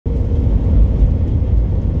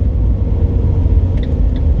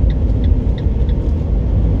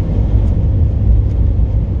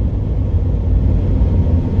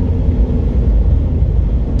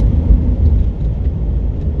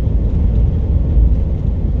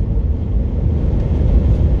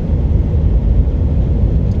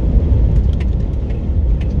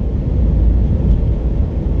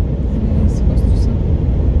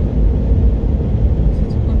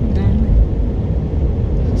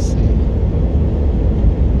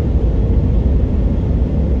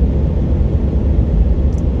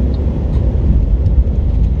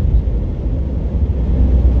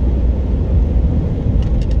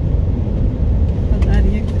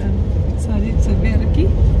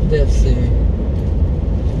deve ser.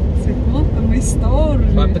 Você conta uma história.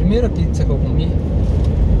 Foi a primeira pizza que eu comi.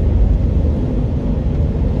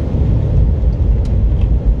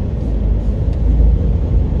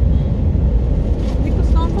 Fica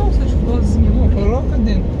só uma bolsa de florzinha. Não, coloca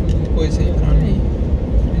dentro de coisa aí pra mim.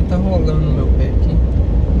 Ele tá rolando no meu pé aqui.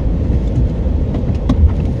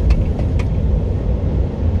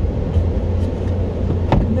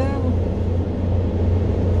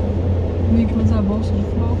 Comigo usa a bolsa de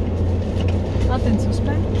flor. Ela tem seus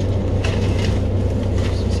pés?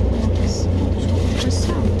 Se você coloca assim, deixa eu colocar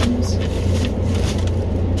esse alto.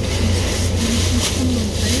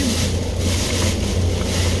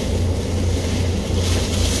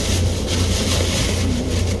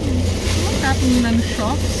 Vou colocar pra mim lá no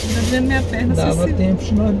shopping, pra ver minha perna. Dava tempo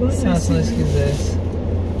de nós banhar se nós quisesse.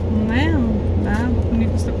 Não é? Dava,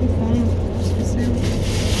 comigo está com fome. Esqueceu.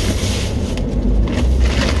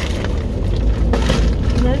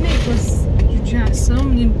 Nicolas, judiação,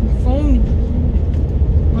 menino com fome.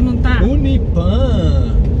 Ou não tá?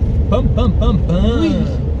 Unipan! Pam, pam, pam, pam! Ui.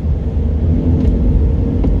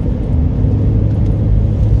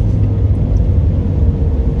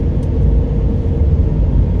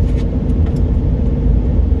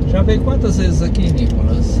 Já veio quantas vezes aqui,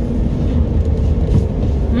 Nicolas?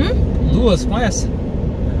 Duas com essa?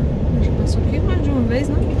 Já passou aqui mais de uma vez,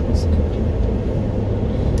 não, Nicolas?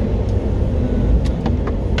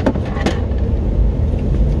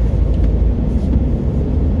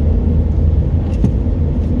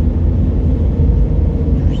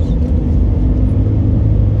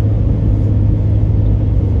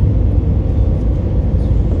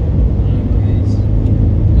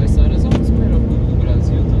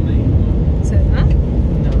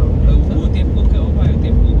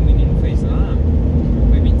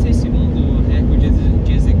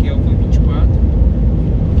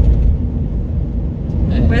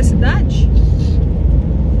 Cidade?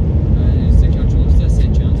 Isso aqui é de uns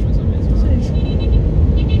 17 anos, mais ou menos. Não sei.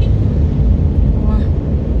 Ó.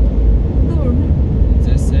 Dorme.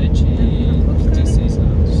 17 e 16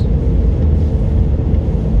 anos.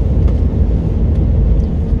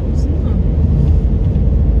 Não.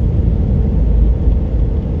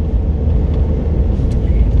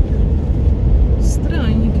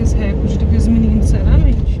 Estranho que esse recorde de que os meninos,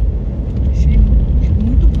 sinceramente. Achei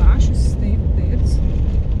muito baixo esses tempos deles.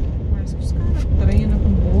 Os caras treinam com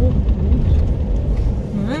burro, tudo.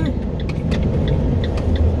 Não é?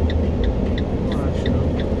 Não acho,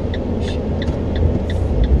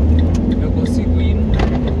 não. Eu consigo ir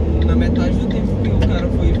na metade do tempo que o cara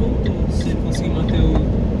foi e voltou. Se ele conseguir manter o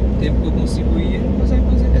tempo que eu consigo ir, ele consegue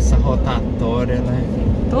fazer. Essa rotatória, né?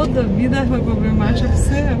 Toda vida vai comer marcha pro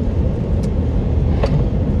céu.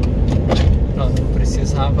 Não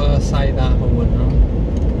precisava sair da rua, não.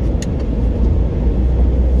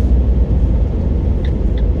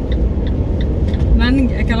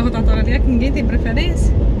 Aquela rotatória ali é que ninguém tem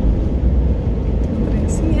preferência? Não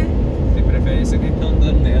assim, é? Tem preferência quem tá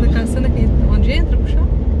andando nela. Tá cansando aqui onde entra pro chão?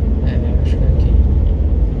 É, acho que é aqui.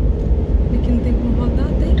 Aqui não tem como rodar,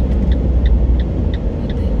 tem? Não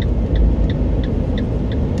tem.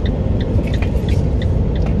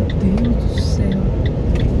 Meu Deus do céu.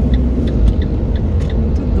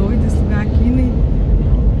 Muito doido esse lugar aqui, né?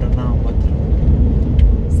 Na outra.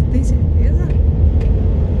 Você tem certeza?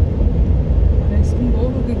 Parece um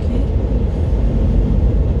morro aqui.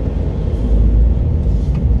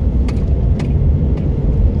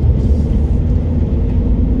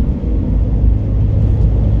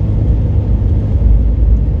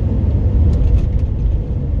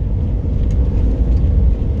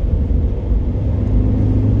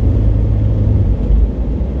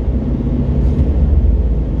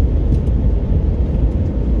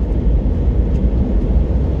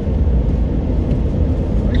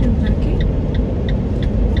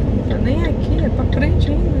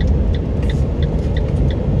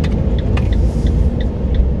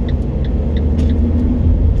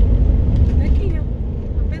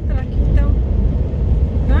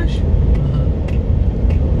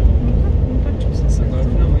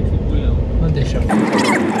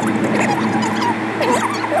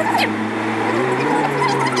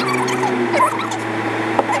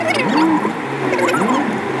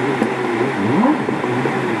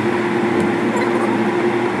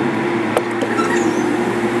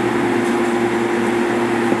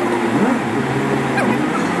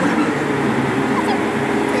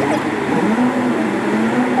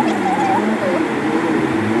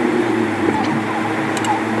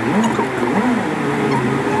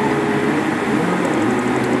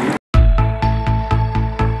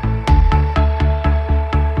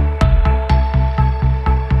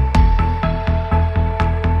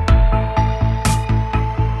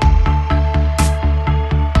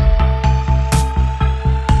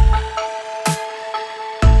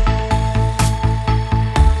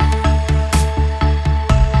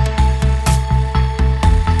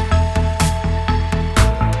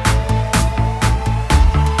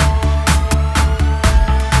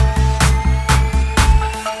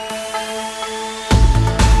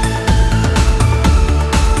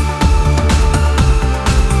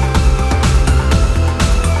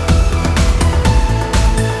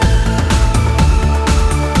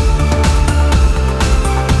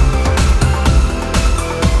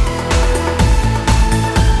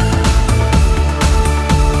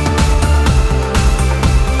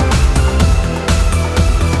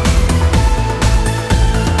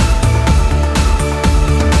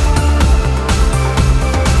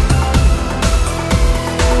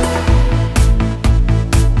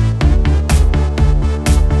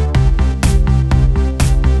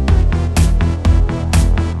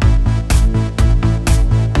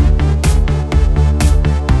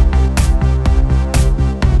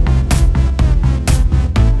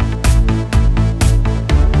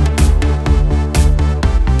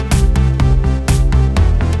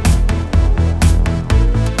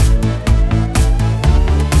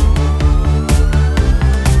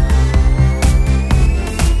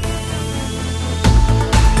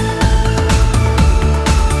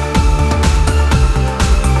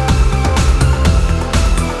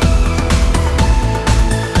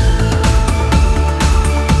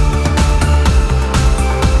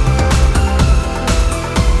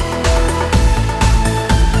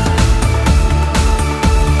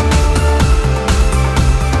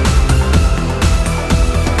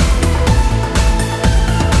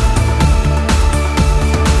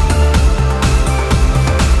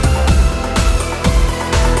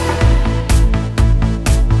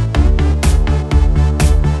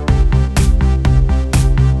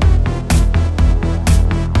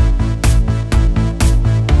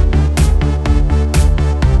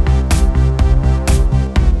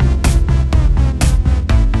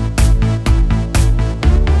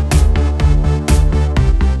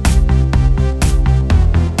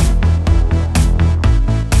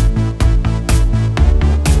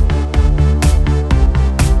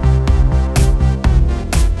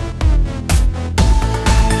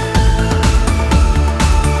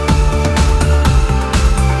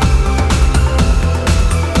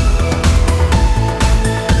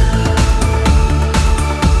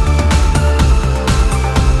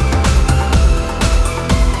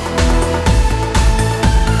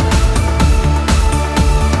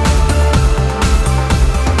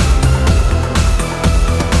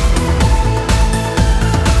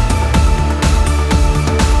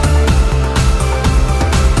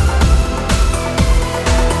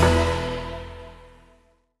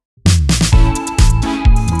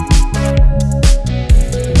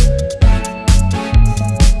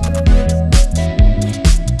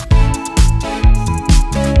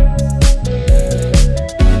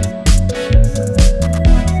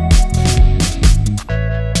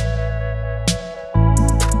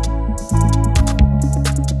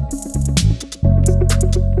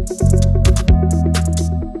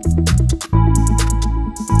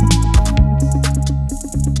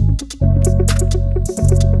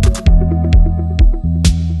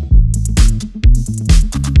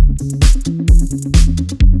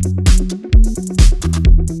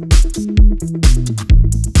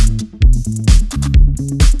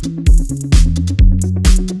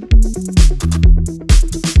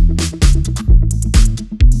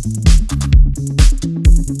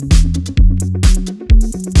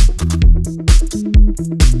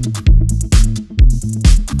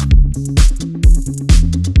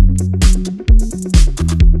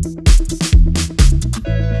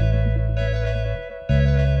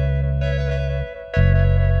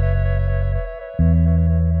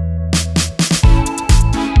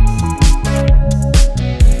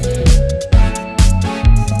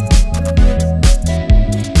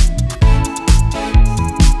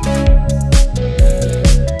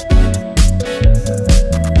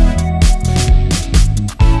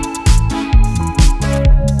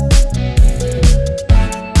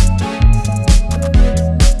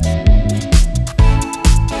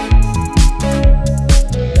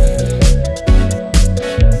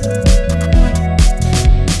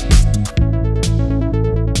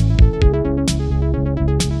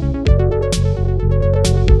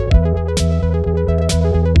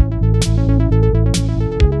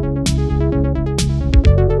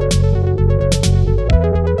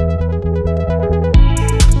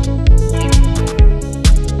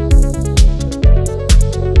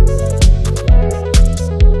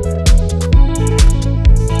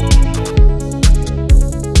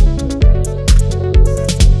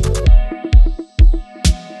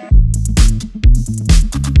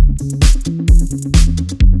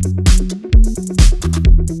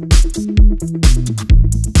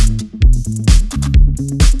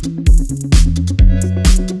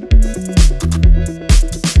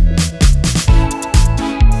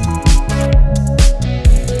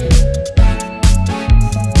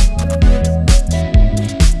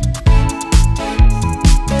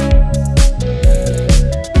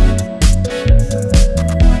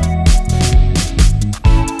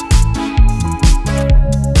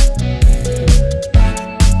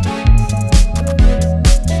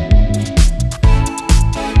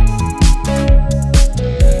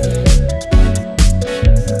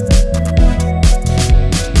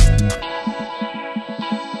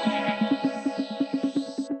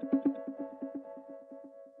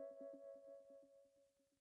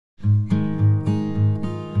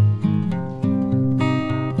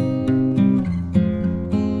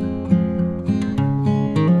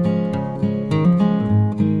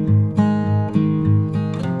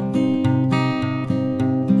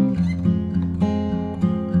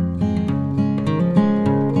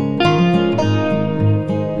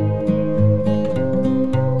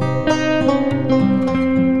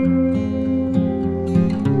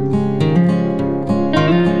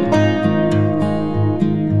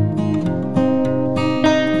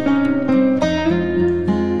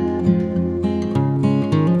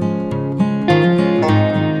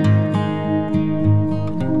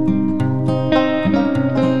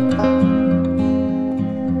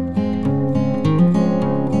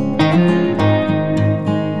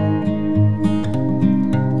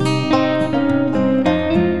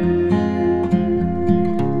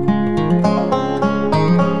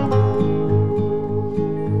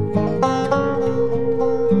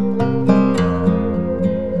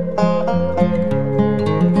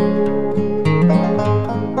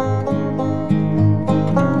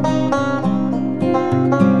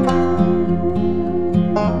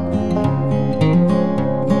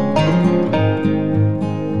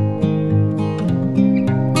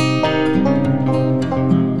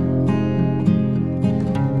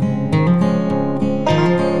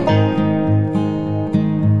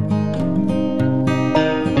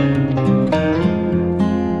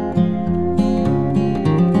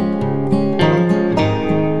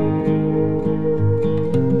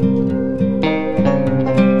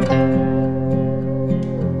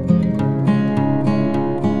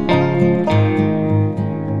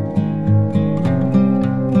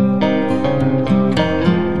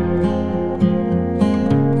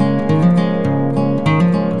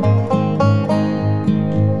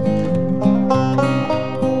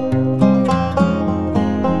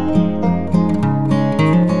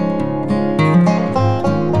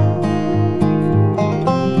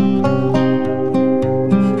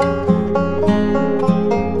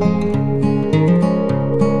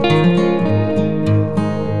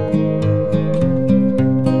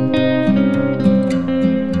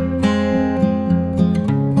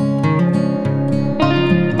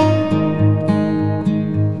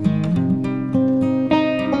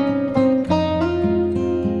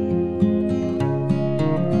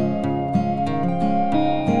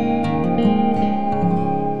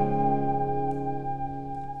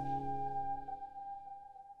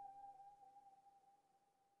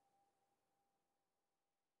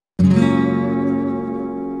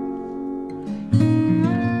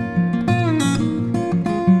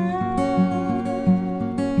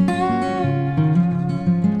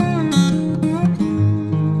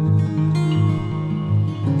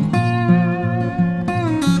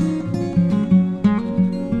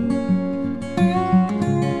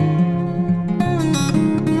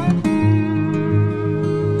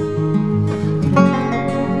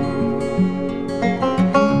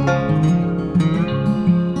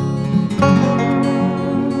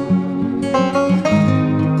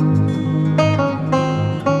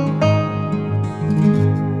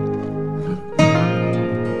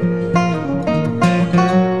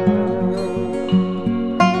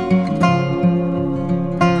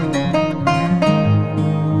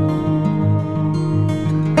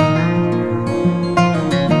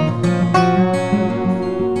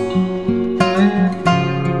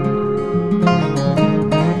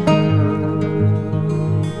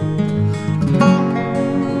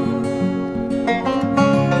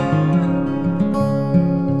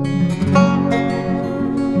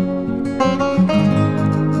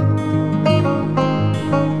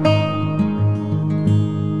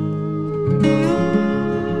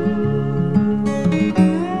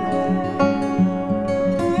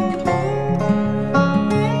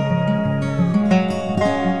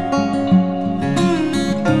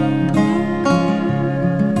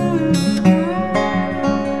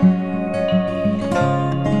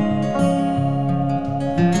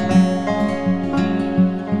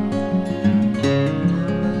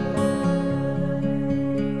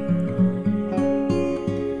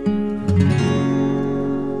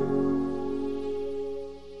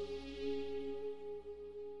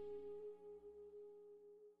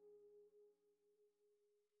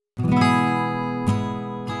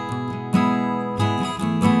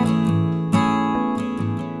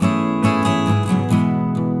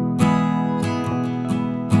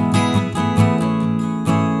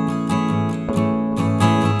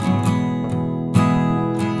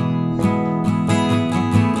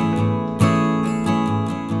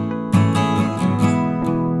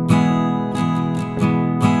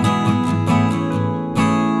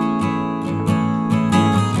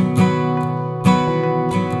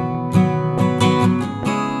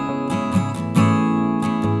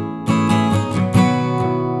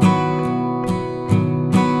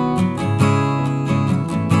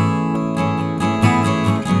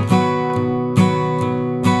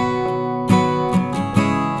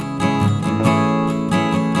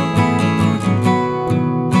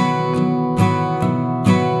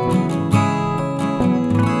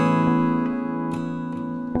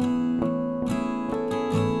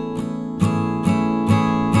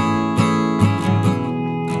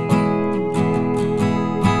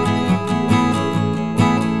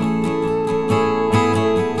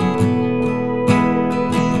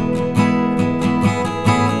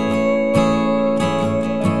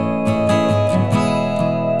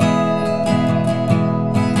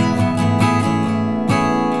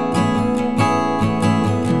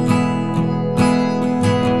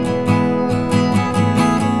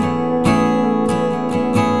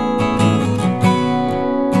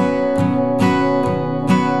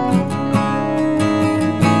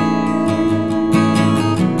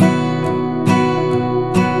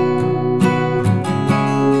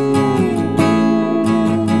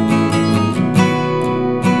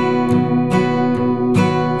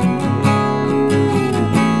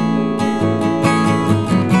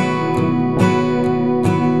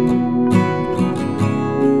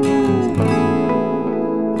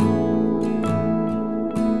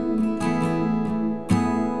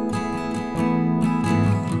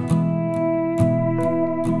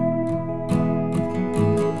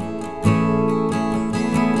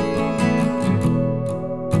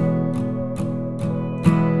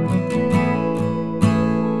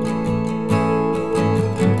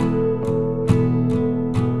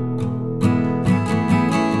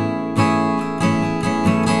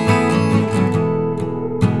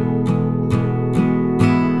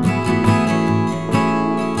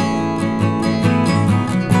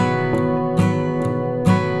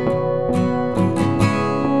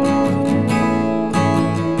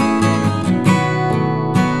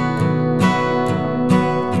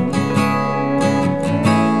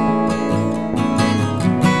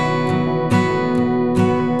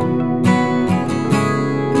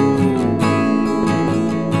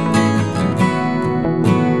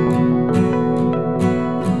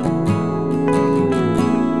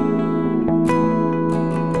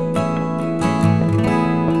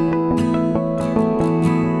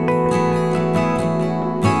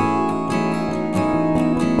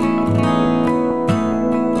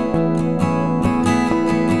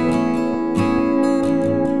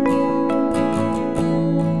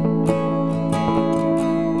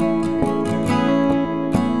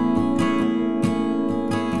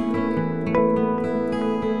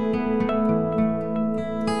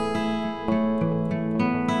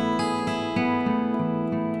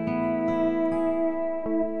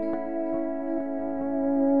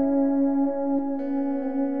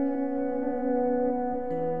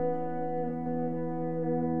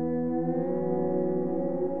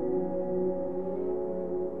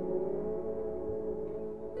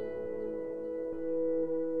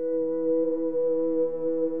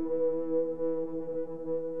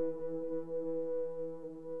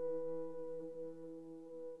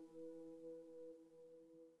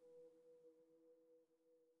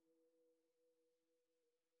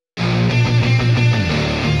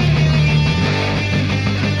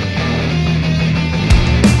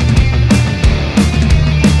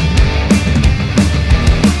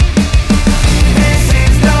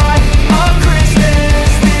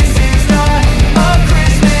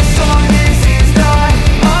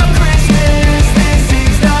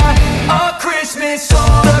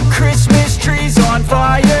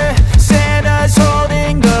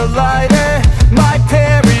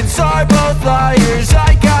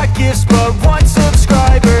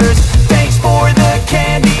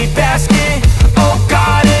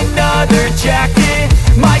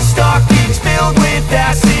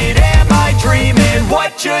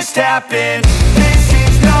 just happened. This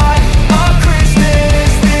is not a Christmas.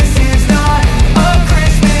 This is not a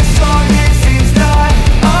Christmas song. This is not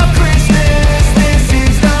a Christmas. This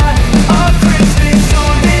is not a Christmas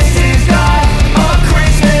song. This is not a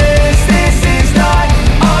Christmas. This is not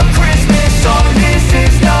a Christmas song. This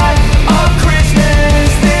is not a Christmas.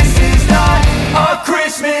 This is not a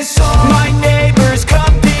Christmas song. My neighbors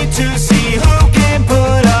compete to see who can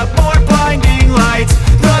put up more blinding lights.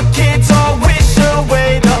 The kids all wish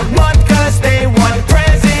away the month 'cause they want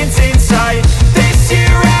presents in sight. This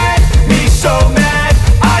year had me so mad.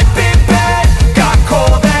 I've been bad, got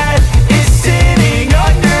coal that is sitting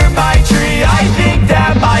under my tree. I think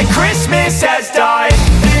that my Christmas has died.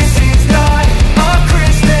 This is not a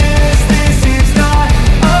Christmas. This is not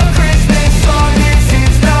a Christmas song. This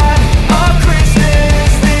is not a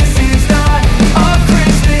Christmas. This is not a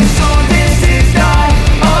Christmas song. This is not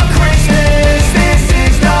a Christmas. This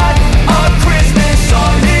is not a Christmas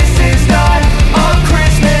song. This is not a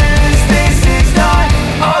Christmas. This is not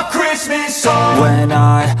a Christmas song. When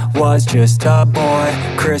I was just a boy,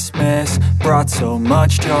 Christmas brought so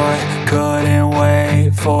much joy. Couldn't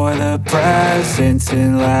wait for the presents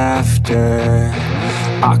and laughter.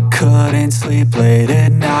 I couldn't sleep late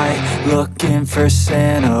at night, looking for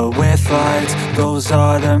Santa with lights. Those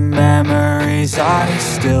are the memories I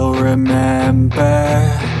still remember.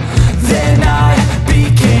 Then I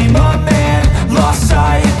became a man, lost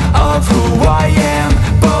sight of who I am.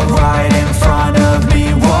 But right in front of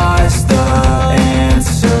me was the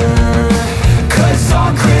answer. 'Cause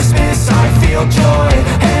on Christmas I feel joy,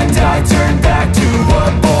 and I turn back to a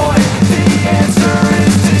boy. The answer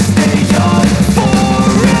is to stay young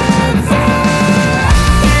forever.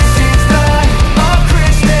 This is not a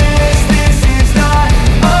Christmas. This is not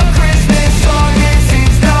a Christmas song. This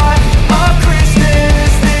is not a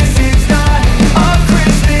Christmas. This is not a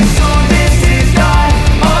Christmas song. This is not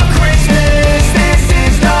a Christmas. This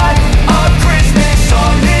is not a Christmas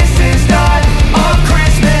song. This is not a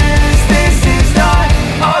Christmas. This is not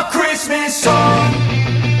a Christmas song.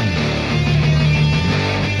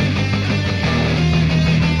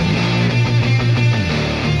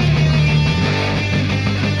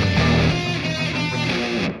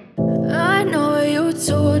 I know you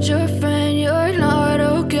told your friend you're not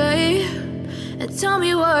okay, and tell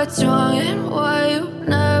me what's wrong and why you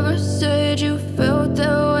never said you felt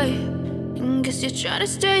that way. And guess you're trying to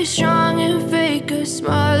stay strong and fake a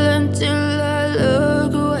smile until I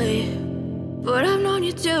look away. But I've known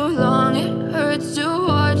you too long, it hurts to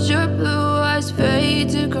watch your blue eyes fade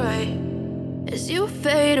to gray as you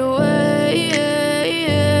fade away.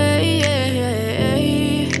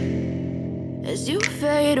 As you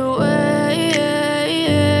fade away.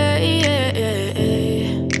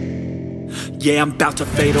 Yeah, I'm about to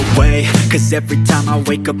fade away, 'cause every time I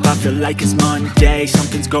wake up I feel like it's Monday.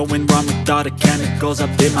 Something's going wrong with all the chemicals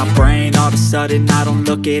up in my brain. All of a sudden I don't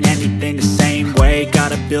look at anything the same way.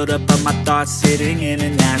 Gotta build up of my thoughts sitting in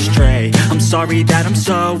an ashtray. I'm sorry that I'm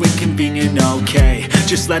so inconvenient, okay.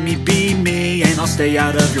 Just let me be me and I'll stay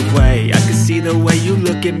out of your way. I can see the way you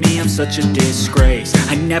look at me, I'm such a disgrace.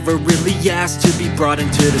 I never really asked to be brought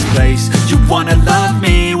into this place. You wanna love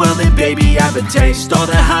me? Well then baby have a taste. All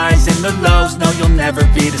the highs and the lows, no you'll never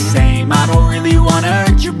be the same. I don't really wanna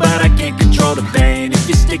hurt you, but I can't control the pain. If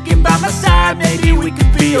you're sticking by my side, maybe we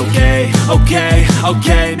could be okay.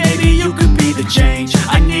 Okay, maybe you could be the change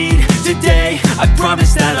I need today. I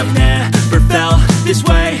promise that I've never felt this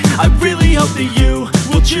way. I really hope that you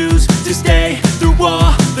will choose to stay through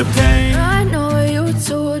all the pain. I know you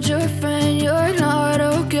told your friend you're not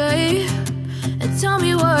okay, and tell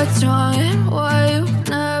me what's wrong and why you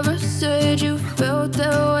never said you felt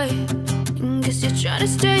that way. And guess you're trying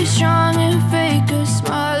to stay strong and fake a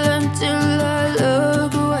smile until I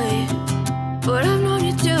look away. But I've known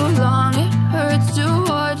you too long, it hurts to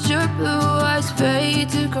watch your blue eyes fade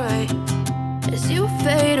to gray as you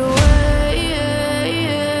fade away.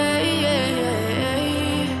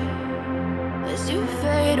 As you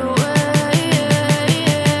fade away.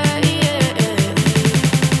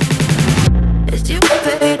 As you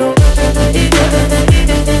fade away. As you fade away.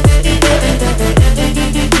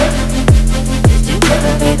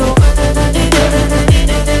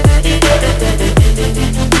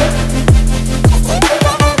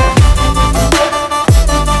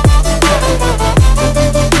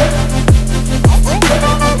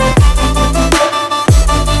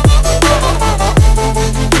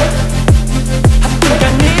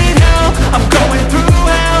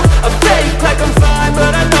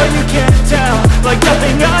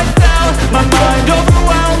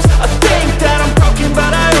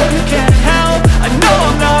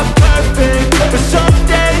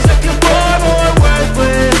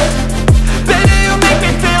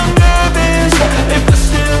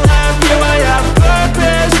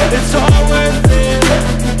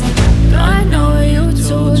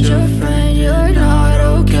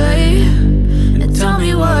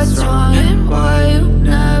 wrong and why you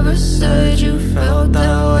never said you felt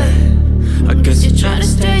that way. I guess you're trying to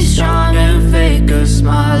stay strong and fake a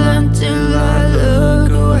smile until I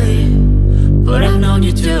look away. But I've known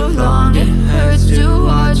you too long, it hurts to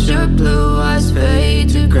watch your blue eyes fade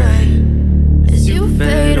to gray as you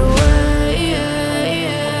fade away,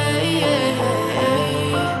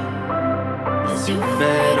 as you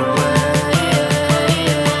fade away,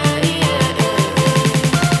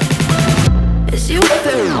 as you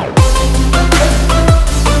fade away.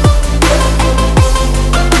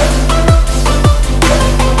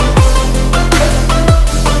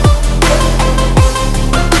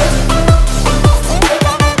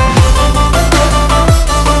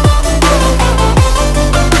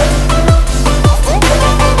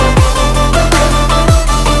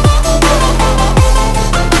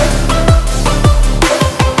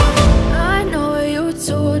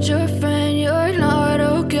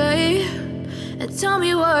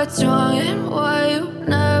 What's wrong and why you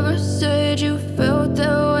never said you felt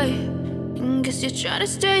that way. And guess you're trying to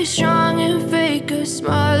stay strong and fake a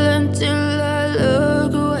smile until I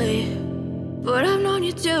look away. But I've known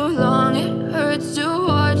you too long, it hurts to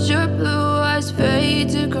watch your blue eyes fade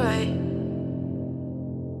to gray.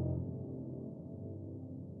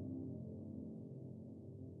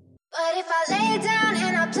 But if I lay down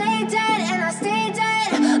and I play dead and I stay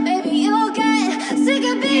dead, baby, you'll get sick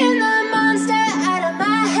of being the monster out of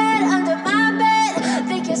my head, under my bed,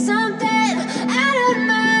 thinking something out of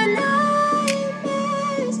my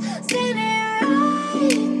nightmares, standing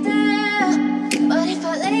right there. But if I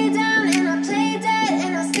lay down and I play dead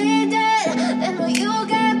and I stay dead, then will you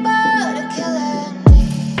get bored of killing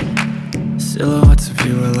me? Silhouettes of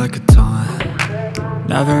you are like a taunt.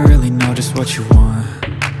 Never really know just what you want.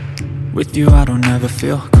 With you I don't ever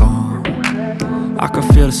feel calm. I can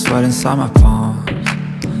feel the sweat inside my palms.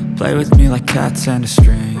 Play with me like cats and a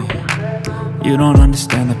string. You don't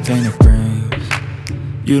understand the pain it brings.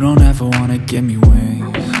 You don't ever wanna give me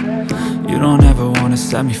wings. You don't ever wanna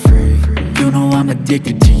set me free. You know I'm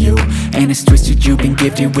addicted to you, and it's twisted, you've been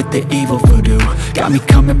gifted with the evil voodoo. Got me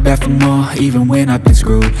coming back for more, even when I've been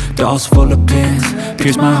screwed. Dolls full of pins,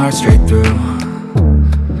 pierce my heart straight through.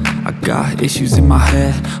 I got issues in my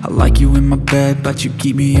head, I like you in my bed, but you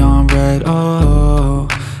keep me on red. Oh,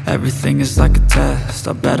 everything is like a test,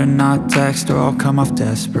 I better not text or I'll come off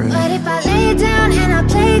desperate. But if I lay down and I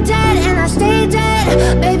play dead and I stay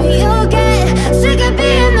dead, baby, you'll get sick of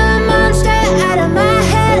being the monster out of my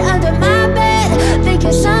head, under my bed,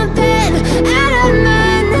 thinking something out of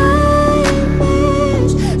my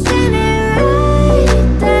nightmares, standing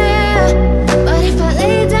right there. But if I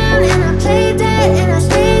lay down and I play dead and I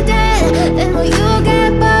stay dead, then will you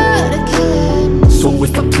get bored of killing me? So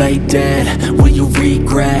if I play dead, will you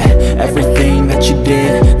regret everything that you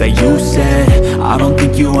did, that you said? I don't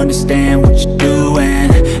think you understand what you're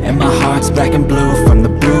doing, and my heart's black and blue from the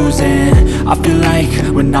bruising. I feel like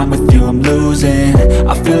when I'm with you I'm losing.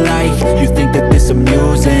 I feel like you think that this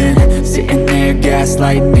amusing, sitting there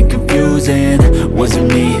gaslighting and confusing. Was it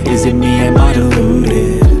me? Is it me? Am I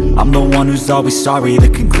deluded? I'm the one who's always sorry, the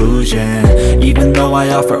conclusion, even though I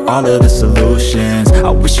offer all of the solutions. I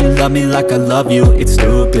wish you loved me like I love you, it's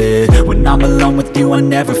stupid. When I'm alone with you I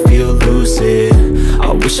never feel lucid.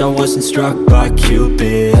 I wish I wasn't struck by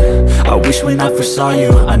Cupid. I wish when I first saw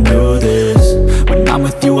you I knew this. When I'm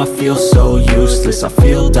with you I feel so useless, I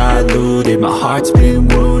feel diluted, my heart's been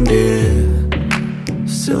wounded.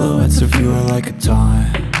 Silhouettes of you are like a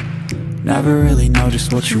taunt. Never really know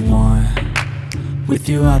just what you want. With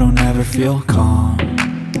you I don't ever feel calm.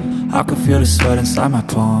 I can feel the sweat inside my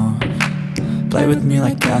palms. Play with me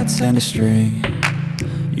like cats and a string.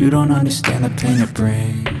 You don't understand the pain it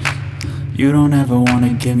brings. You don't ever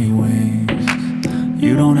wanna give me wings.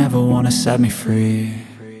 You don't ever wanna set me free.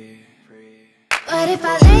 But if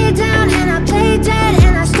I lay down and I play dead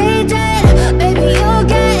and I stay dead, baby, you'll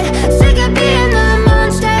get sick of being the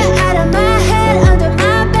monster out of my head, under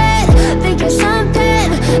my bed, thinking something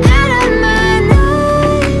out of my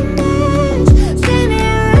nightmares,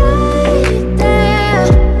 standing right there.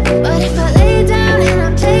 But if I lay down and I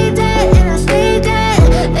play dead and I stay dead,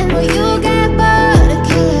 then will you get bored of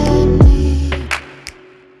killing me?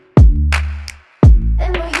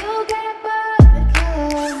 Then will you get bored of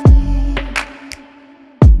killing me?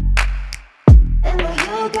 And will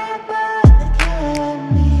you get bored of killing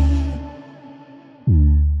me?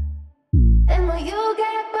 And will you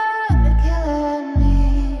get bored of killing me?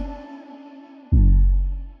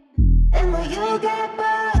 And will you get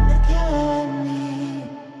bored of killing me?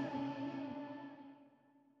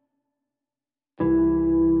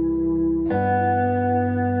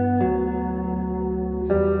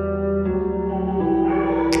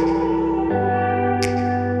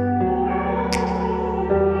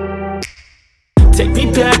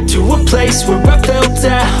 me back to a place where I felt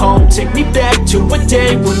at home. Take me back to a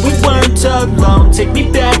day when we weren't alone. Take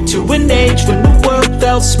me back to an age when the world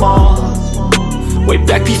felt small. Way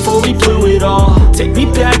back before we blew it all. Take me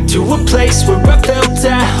back to a place where I felt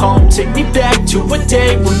at home. Take me back to a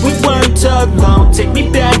day when we weren't alone. Take me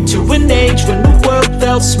back to an age when the world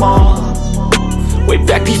felt small. Way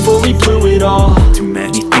back before we blew it all. Too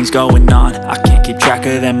many things going on, I can't keep track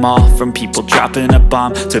of them all. From people dropping a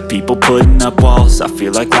bomb to people putting up walls. I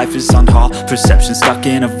feel like life is on hold, perception stuck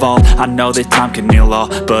in a vault. I know that time can heal all,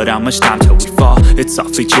 but how much time till we fall? It's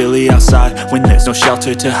awfully chilly outside when there's no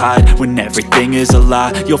shelter to hide. When everything is a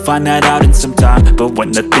lie, you'll find that out in some time. But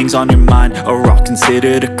when the things on your mind are all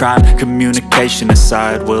considered a crime, communication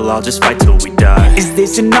aside, we'll all just fight till we die. Is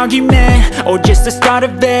this an argument or just the start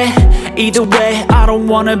of it? Either way, I don't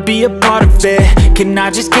wanna be a part of it. Can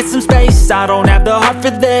I just get some space? I don't have the heart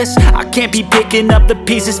for this. I can't be picking up the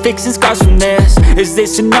pieces, fixing scars from this. Is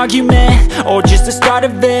this an argument or just the start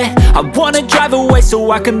of it? I wanna drive away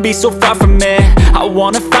so I can be so far from it. I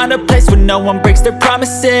wanna find a place where no one breaks their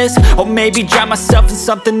promises. Or maybe drown myself in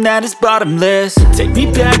something that is bottomless. Take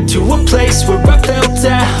me back to a place where I felt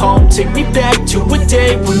at home. Take me back to a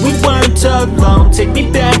day when we weren't alone. Take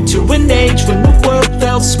me back to an age when the world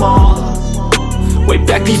felt small. Way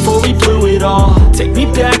back before we blew it all. Take me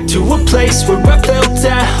back to a place where I felt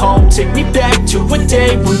at home. Take me back to a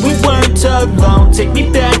day when we weren't alone. Take me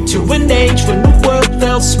back to an age when the world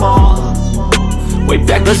felt small. Way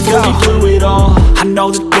back before we blew it all. I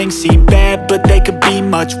know that things seem bad, but they could be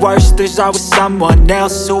much worse. There's always someone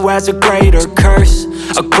else who has a greater curse,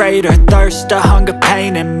 a greater thirst, a hunger,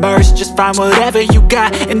 pain, and mercy. Just find whatever you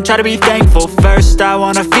got and try to be thankful first. I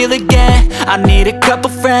wanna feel again, I need a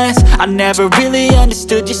couple friends. I never really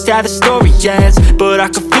understood just how the story ends, but I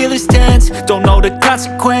can feel it's tense, don't know the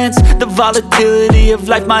consequence. The volatility of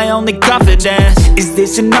life, my only confidence. Is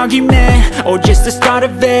this an argument or just the start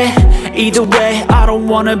of it? Either way, I don't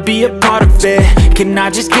wanna be a part of it. Can I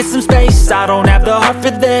just get some space? I don't have the heart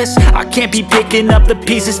for this. I can't be picking up the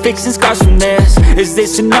pieces, fixing scars from this. Is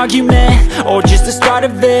this an argument or just the start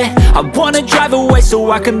of it? I wanna drive away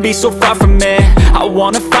so I can be so far from it. I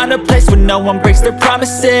wanna find a place where no one breaks their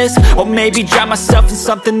promises. Or maybe drown myself in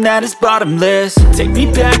something that is bottomless. Take me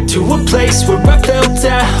back to a place where I felt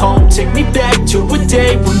at home. Take me back to a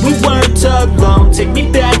day when we weren't alone. Take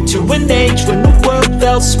me back to an age when the world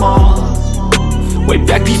felt small. Way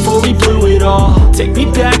back before we blew it all. Take me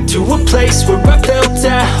back to a place where I felt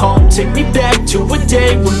at home. Take me back to a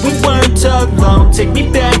day when we weren't alone. Take me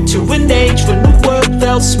back to an age when the world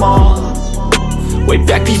felt small. Way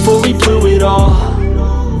back before we blew it all.